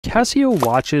Casio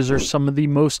watches are some of the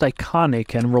most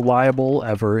iconic and reliable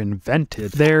ever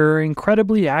invented. They're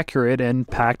incredibly accurate and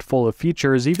packed full of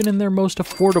features, even in their most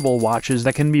affordable watches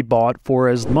that can be bought for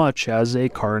as much as a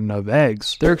carton of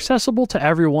eggs. They're accessible to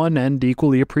everyone and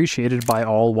equally appreciated by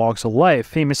all walks of life.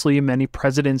 Famously, many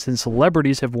presidents and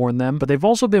celebrities have worn them, but they've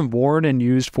also been worn and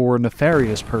used for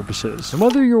nefarious purposes. And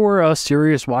whether you're a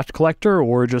serious watch collector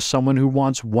or just someone who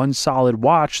wants one solid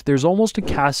watch, there's almost a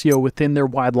Casio within their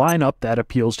wide lineup that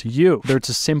appeals to you. Whether it's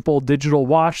a simple digital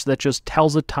watch that just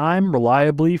tells the time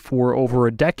reliably for over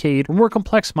a decade, or more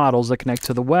complex models that connect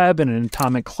to the web and an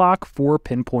atomic clock for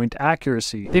pinpoint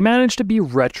accuracy. They manage to be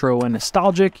retro and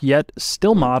nostalgic, yet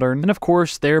still modern, and of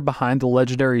course they're behind the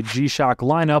legendary G-Shock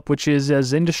lineup, which is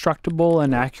as indestructible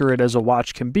and accurate as a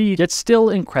watch can be, yet still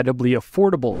incredibly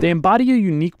affordable. They embody a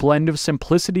unique blend of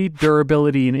simplicity,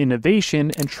 durability, and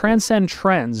innovation, and transcend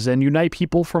trends and unite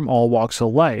people from all walks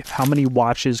of life. How many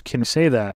watches can say that?